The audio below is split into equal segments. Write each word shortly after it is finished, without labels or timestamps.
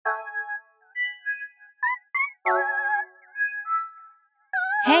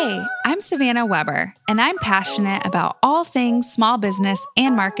Hey, I'm Savannah Weber, and I'm passionate about all things small business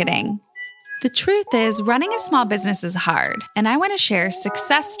and marketing. The truth is, running a small business is hard, and I want to share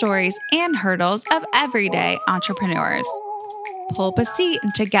success stories and hurdles of everyday entrepreneurs. Pull up a seat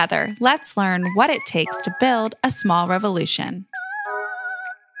and together, let's learn what it takes to build a small revolution.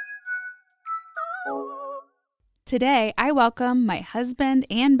 Today, I welcome my husband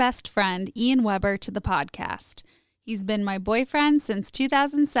and best friend, Ian Weber, to the podcast. He's been my boyfriend since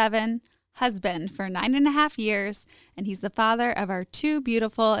 2007, husband for 9.5 years, and he's the father of our two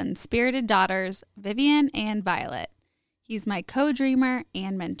beautiful and spirited daughters, Vivian and Violet. He's my co-dreamer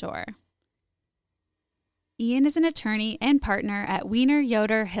and mentor. Ian is an attorney and partner at Wiener,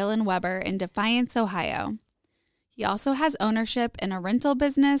 Yoder, Hill & Weber in Defiance, Ohio. He also has ownership in a rental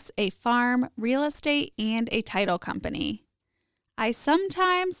business, a farm, real estate, and a title company. I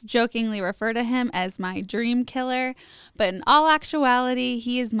sometimes jokingly refer to him as my dream killer, but in all actuality,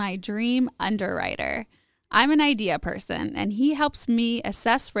 he is my dream underwriter. I'm an idea person, and he helps me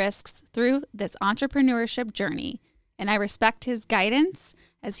assess risks through this entrepreneurship journey, and I respect his guidance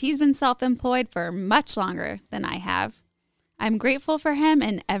as he's been self-employed for much longer than I have. I'm grateful for him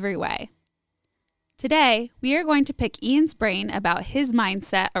in every way. Today, we are going to pick Ian's brain about his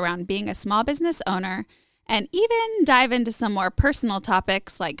mindset around being a small business owner and even dive into some more personal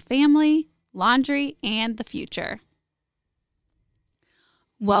topics like family, laundry, and the future.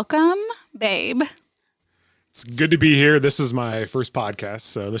 Welcome, babe. It's good to be here. This is my first podcast,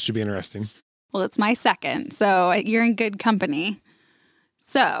 so this should be interesting. Well, it's my second, so you're in good company.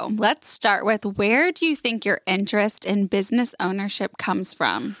 So let's start with, where do you think your interest in business ownership comes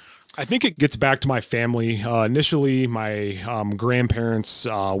from? I think it gets back to my family. Initially, my grandparents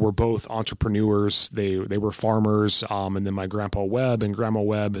were both entrepreneurs. They were farmers, and then my grandpa Webb and grandma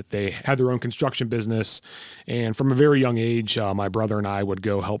Webb, they had their own construction business. And from a very young age, my brother and I would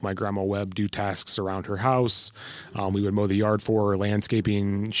go help my grandma Webb do tasks around her house. We would mow the yard for her,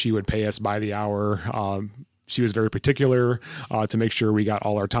 landscaping. She would pay us by the hour. She was very particular to make sure we got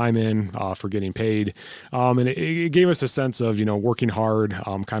all our time in for getting paid. And it gave us a sense of, working hard,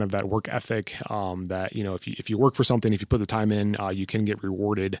 kind of that work ethic that, if you work for something, if you put the time in, you can get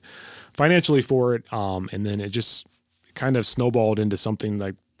rewarded financially for it. And then it just kind of snowballed into something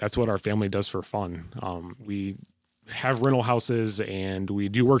like that's what our family does for fun. We have rental houses and we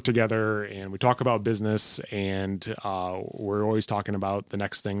do work together and we talk about business and we're always talking about the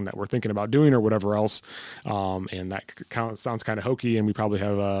next thing that we're thinking about doing or whatever else. And that sounds kind of hokey, and we probably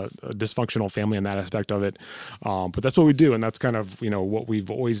have a dysfunctional family in that aspect of it. But that's what we do. And that's kind of, what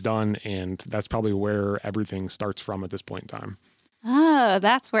we've always done. And that's probably where everything starts from at this point in time. Oh,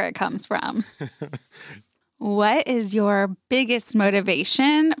 that's where it comes from. What is your biggest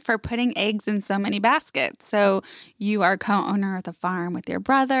motivation for putting eggs in so many baskets? So you are co-owner of the farm with your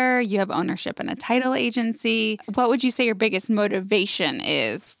brother. You have ownership in a title agency. What would you say your biggest motivation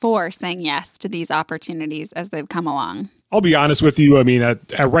is for saying yes to these opportunities as they've come along? I'll be honest with you. I mean,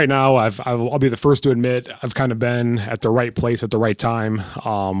 at right now, I'll be the first to admit I've kind of been at the right place at the right time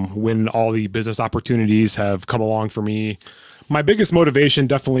when all the business opportunities have come along for me. My biggest motivation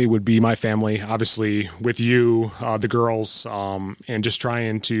definitely would be my family, obviously with you, the girls, and just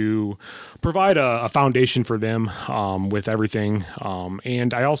trying to provide a foundation for them with everything.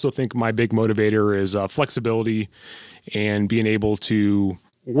 And I also think my big motivator is flexibility and being able to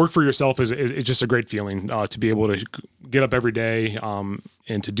work for yourself is just a great feeling to be able to get up every day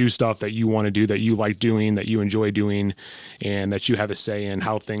and to do stuff that you want to do, that you like doing, that you enjoy doing, and that you have a say in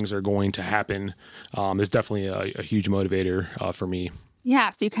how things are going to happen is definitely a huge motivator for me. Yeah,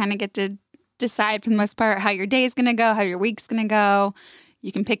 so you kind of get to decide for the most part how your day is going to go, how your week's going to go.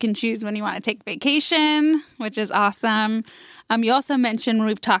 You can pick and choose when you want to take vacation, which is awesome. You also mentioned, when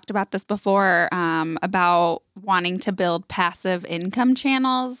we've talked about this before, about wanting to build passive income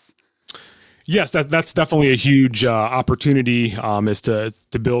channels. Yes, that's definitely a huge opportunity is to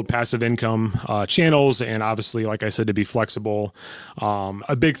build passive income channels. And obviously, like I said, to be flexible.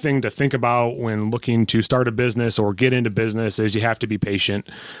 A big thing to think about when looking to start a business or get into business is you have to be patient.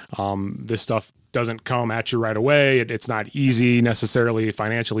 This stuff doesn't come at you right away. It's not easy necessarily,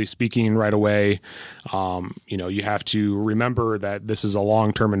 financially speaking, right away. You have to remember that this is a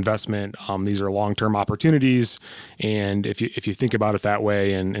long-term investment. These are long-term opportunities. And if you think about it that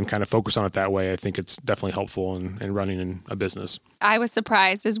way and kind of focus on it that way, I think it's definitely helpful in running a business. I was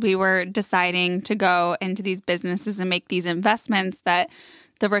surprised as we were deciding to go into these businesses and make these investments that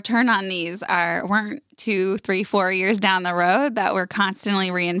the return on these weren't 2, 3, 4 years down the road, that we're constantly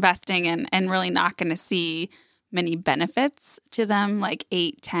reinvesting and really not going to see many benefits to them like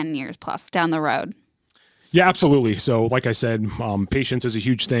 8, 10 years plus down the road. Yeah, absolutely. So like I said, patience is a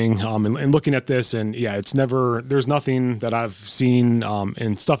huge thing. And looking at this, and yeah, there's nothing that I've seen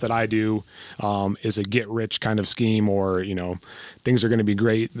in stuff that I do is a get rich kind of scheme, or, things are going to be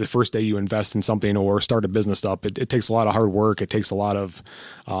great the first day you invest in something or start a business up. It takes a lot of hard work. It takes a lot of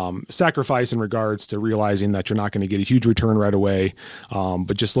sacrifice in regards to realizing that you're not going to get a huge return right away.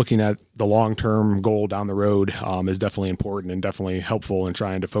 But just looking at the long-term goal down the road is definitely important and definitely helpful in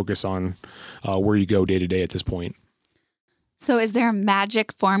trying to focus on where you go day to day at this point. So is there a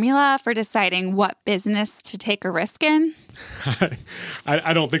magic formula for deciding what business to take a risk in?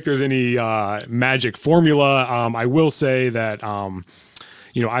 I don't think there's any magic formula. I will say that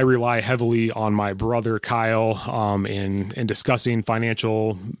I rely heavily on my brother Kyle in discussing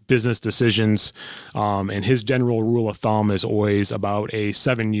financial business decisions. And his general rule of thumb is always about a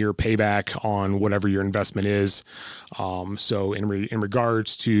 7-year payback on whatever your investment is. So in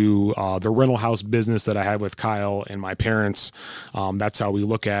regards to the rental house business that I have with Kyle and my parents, that's how we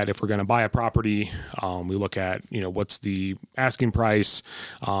look at if we're going to buy a property. We look at what's the asking price,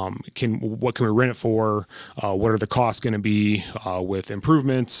 what can we rent it for, what are the costs going to be with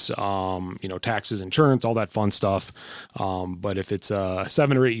improvements, taxes, insurance, all that fun stuff. But if it's a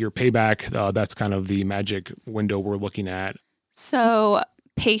 7 or 8 year payback, that's kind of the magic window we're looking at. So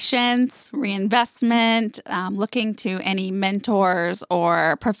patience, reinvestment, looking to any mentors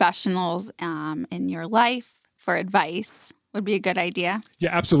or professionals in your life for advice would be a good idea. Yeah,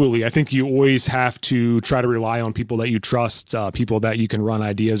 absolutely. I think you always have to try to rely on people that you trust, people that you can run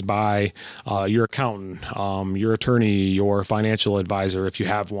ideas by, your accountant, your attorney, your financial advisor, if you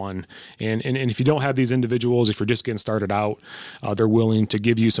have one. And if you don't have these individuals, if you're just getting started out, they're willing to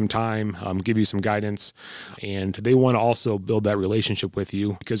give you some time, give you some guidance, and they want to also build that relationship with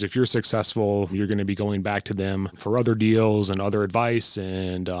you, because if you're successful, you're going to be going back to them for other deals and other advice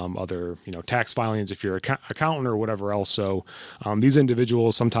and other tax filings if you're an accountant or whatever else. So these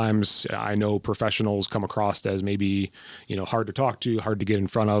individuals, sometimes I know professionals come across as maybe, hard to talk to, hard to get in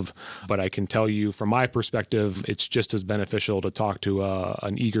front of, but I can tell you from my perspective, it's just as beneficial to talk to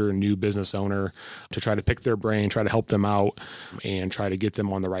an eager new business owner, to try to pick their brain, try to help them out, and try to get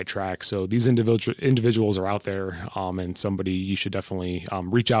them on the right track. So these individuals are out there, and somebody you should definitely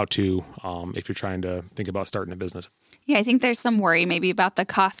reach out to if you're trying to think about starting a business. Yeah, I think there's some worry maybe about the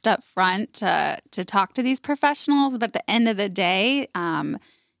cost up front to talk to these professionals, but at the end of the day,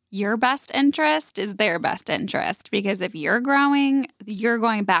 your best interest is their best interest, because if you're growing, you're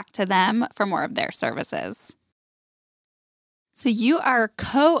going back to them for more of their services. So you are a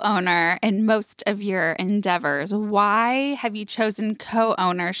co-owner in most of your endeavors. Why have you chosen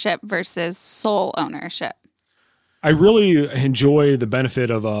co-ownership versus sole ownership? I really enjoy the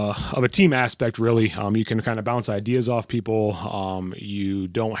benefit of a team aspect, really. You can kind of bounce ideas off people. You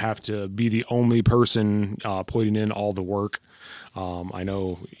don't have to be the only person putting in all the work. I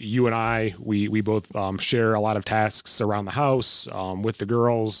know you and I, we both share a lot of tasks around the house with the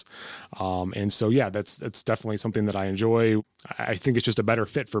girls. And so, yeah, that's definitely something that I enjoy. I think it's just a better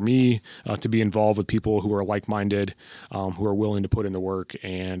fit for me to be involved with people who are like-minded, who are willing to put in the work.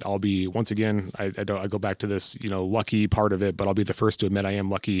 And I'll be, once again, I go back to this, lucky part of it, but I'll be the first to admit I am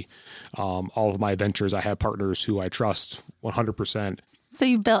lucky. All of my ventures, I have partners who I trust 100%. So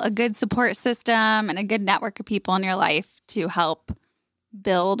you've built a good support system and a good network of people in your life to help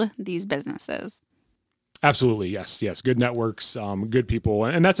build these businesses. Absolutely. Yes. Good networks, good people.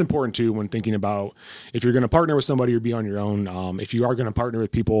 And that's important too, when thinking about if you're going to partner with somebody or be on your own. If you are going to partner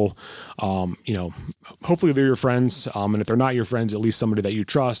with people, hopefully they're your friends. And if they're not your friends, at least somebody that you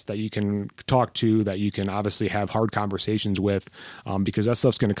trust, that you can talk to, that you can obviously have hard conversations with, because that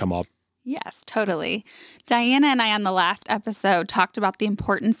stuff's going to come up. Yes, totally. Diana and I on the last episode talked about the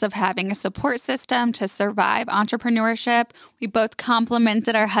importance of having a support system to survive entrepreneurship. We both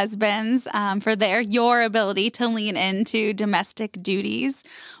complimented our husbands for your ability to lean into domestic duties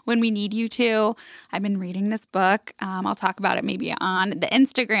when we need you to. I've been reading this book. I'll talk about it maybe on the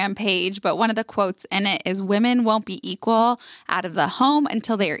Instagram page, but one of the quotes in it is, "Women won't be equal out of the home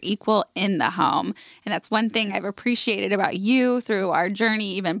until they are equal in the home." And that's one thing I've appreciated about you through our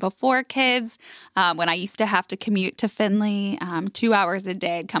journey, even before kids. When I used to have to commute to Findlay 2 hours a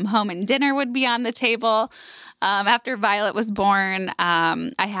day, I'd come home and dinner would be on the table. After Violet was born,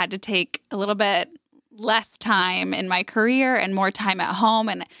 I had to take a little bit less time in my career and more time at home.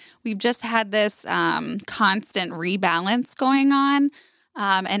 And we've just had this constant rebalance going on.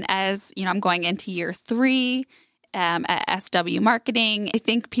 And as I'm going into year 3, at SW Marketing. I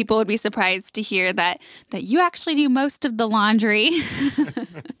think people would be surprised to hear that you actually do most of the laundry,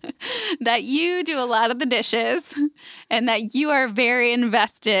 that you do a lot of the dishes, and that you are very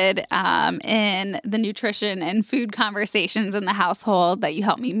invested in the nutrition and food conversations in the household, that you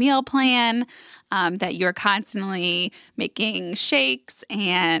help me meal plan, that you're constantly making shakes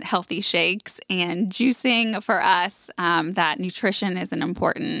and healthy shakes and juicing for us, that nutrition is an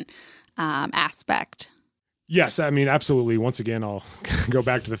important aspect. Yes, I mean, absolutely. Once again, I'll go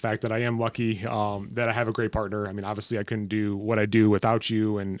back to the fact that I am lucky that I have a great partner. I mean, obviously, I couldn't do what I do without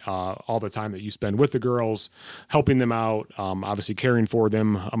you and all the time that you spend with the girls, helping them out, obviously caring for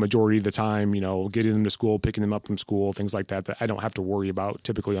them a majority of the time, getting them to school, picking them up from school, things like that I don't have to worry about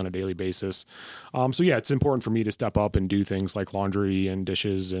typically on a daily basis. So yeah, it's important for me to step up and do things like laundry and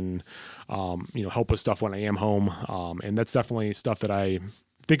dishes and, help with stuff when I am home. And that's definitely stuff that I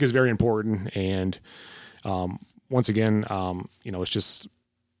think is very important. And once again, it's just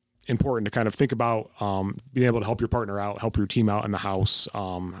important to kind of think about being able to help your partner out, help your team out in the house,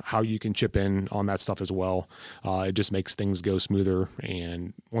 how you can chip in on that stuff as well. It just makes things go smoother.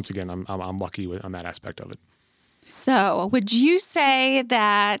 And once again, I'm lucky on that aspect of it. So would you say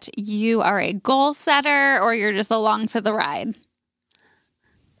that you are a goal setter or you're just along for the ride?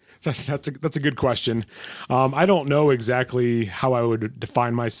 That's a good question. I don't know exactly how I would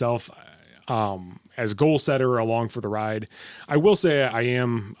define myself as goal setter or along for the ride. I will say I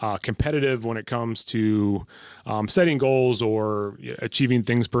am competitive when it comes to setting goals or achieving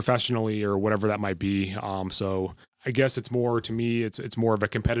things professionally or whatever that might be. So I guess it's more, to me, it's more of a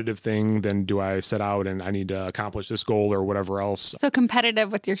competitive thing than do I set out and I need to accomplish this goal or whatever else. So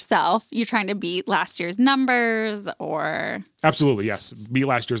competitive with yourself, you trying to beat last year's numbers or? Absolutely, yes. Beat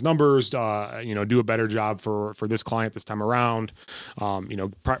last year's numbers, do a better job for this client this time around,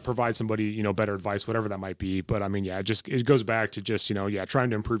 provide somebody, better advice, whatever that might be. But I mean, yeah, it goes back to just, trying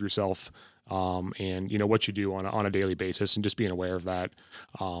to improve yourself. And what you do on a daily basis and just being aware of that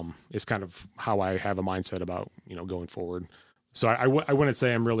is kind of how I have a mindset about, going forward. So I wouldn't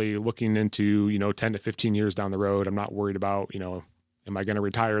say I'm really looking into, 10 to 15 years down the road. I'm not worried about, am I going to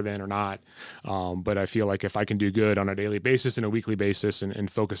retire then or not? But I feel like if I can do good on a daily basis and a weekly basis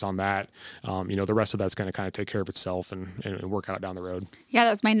and focus on that, the rest of that's going to kind of take care of itself and work out down the road. Yeah,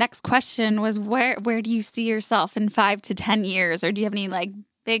 that was my next question was where do you see yourself in 5 to 10 years? Or do you have any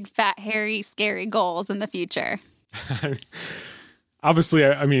big, fat, hairy, scary goals in the future? Obviously,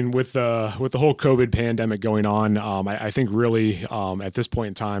 I mean, with the whole COVID pandemic going on, I think really at this point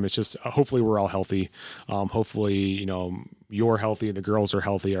in time, it's just hopefully we're all healthy. Hopefully, you're healthy, the girls are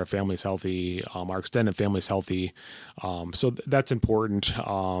healthy, our family's healthy, our extended family's healthy. So that's important.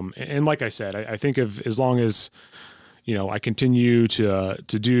 And like I said, I think as long as, I continue to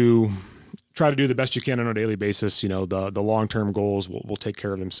try to do the best you can on a daily basis, the long-term goals will take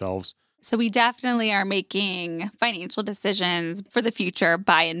care of themselves. So we definitely are making financial decisions for the future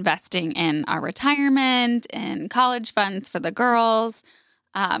by investing in our retirement and college funds for the girls.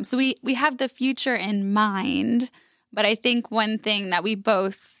 So we have the future in mind, but I think one thing that we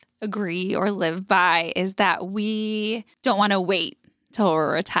both agree or live by is that we don't want to wait till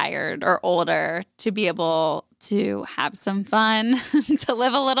we're retired or older to be able to have some fun, to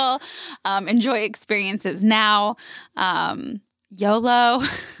live a little, enjoy experiences now. YOLO.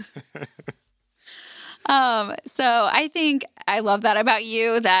 So I think I love that about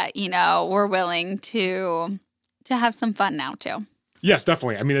you that, we're willing to have some fun now too. Yes,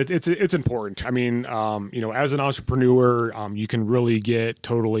 definitely. I mean, it's important. I mean, as an entrepreneur, you can really get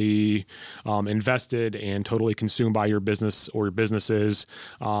totally invested and totally consumed by your business or your businesses,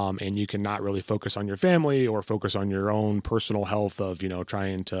 and you can not really focus on your family or focus on your own personal health of,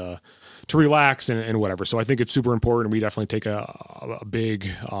 trying to relax and whatever. So I think it's super important. We definitely take a big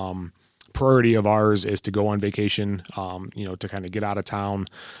priority of ours is to go on vacation, to kind of get out of town,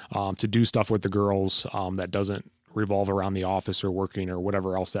 to do stuff with the girls that doesn't revolve around the office or working or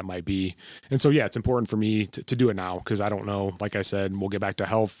whatever else that might be. And so, yeah, it's important for me to do it now because I don't know, like I said, we'll get back to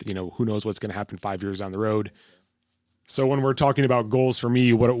health, who knows what's going to happen 5 years down the road. So when we're talking about goals for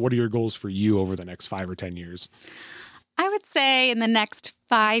me, what are your goals for you over the next 5 or 10 years? I would say in the next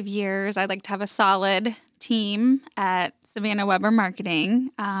 5 years, I'd like to have a solid team at Savannah Weber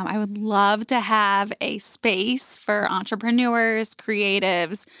Marketing. I would love to have a space for entrepreneurs,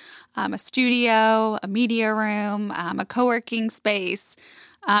 creatives, a studio, a media room, a co-working space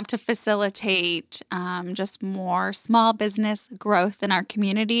to facilitate just more small business growth in our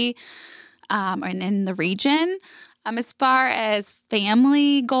community and in the region. As far as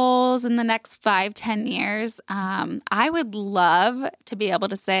family goals in the next 5-10 years, I would love to be able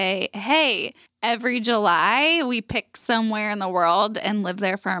to say, hey, every July we pick somewhere in the world and live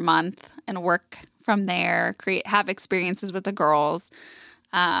there for a month and work from there, have experiences with the girls.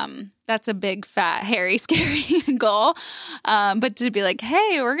 That's a big, fat, hairy, scary goal. But to be like,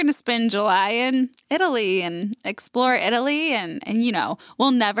 hey, we're going to spend July in Italy and explore Italy. And,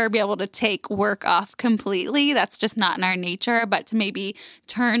 we'll never be able to take work off completely. That's just not in our nature. But to maybe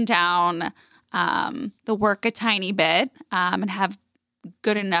turn down the work a tiny bit and have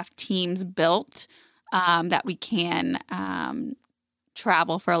good enough teams built that we can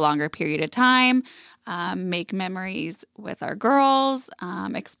travel for a longer period of time, make memories with our girls,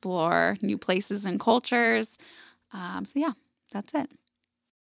 explore new places and cultures. That's it.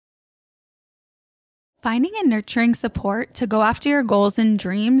 Finding and nurturing support to go after your goals and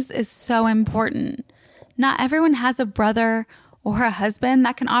dreams is so important. Not everyone has a brother or a husband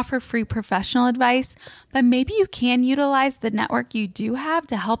that can offer free professional advice, but maybe you can utilize the network you do have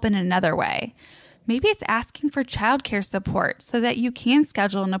to help in another way. Maybe it's asking for childcare support so that you can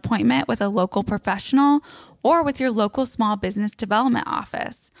schedule an appointment with a local professional or with your local small business development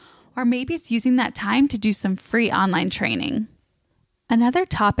office. Or maybe it's using that time to do some free online training. Another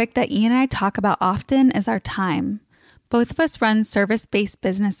topic that Ian and I talk about often is our time. Both of us run service-based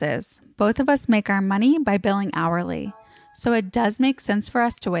businesses. Both of us make our money by billing hourly. So it does make sense for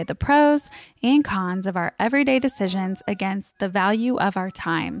us to weigh the pros and cons of our everyday decisions against the value of our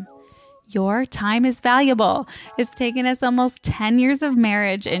time. Your time is valuable. It's taken us almost 10 years of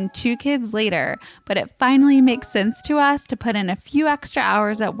marriage and 2 kids later, but it finally makes sense to us to put in a few extra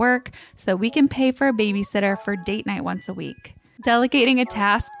hours at work so that we can pay for a babysitter for date night once a week. Delegating a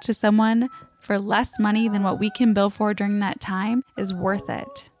task to someone for less money than what we can bill for during that time is worth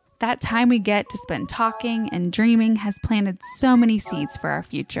it. That time we get to spend talking and dreaming has planted so many seeds for our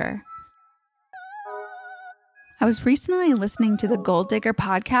future. I was recently listening to the Goal Digger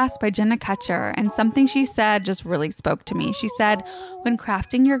podcast by Jenna Kutcher, and something she said just really spoke to me. She said, when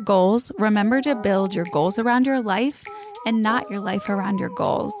crafting your goals, remember to build your goals around your life and not your life around your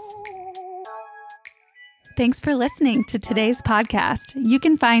goals. Thanks for listening to today's podcast. You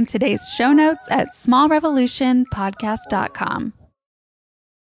can find today's show notes at smallrevolutionpodcast.com.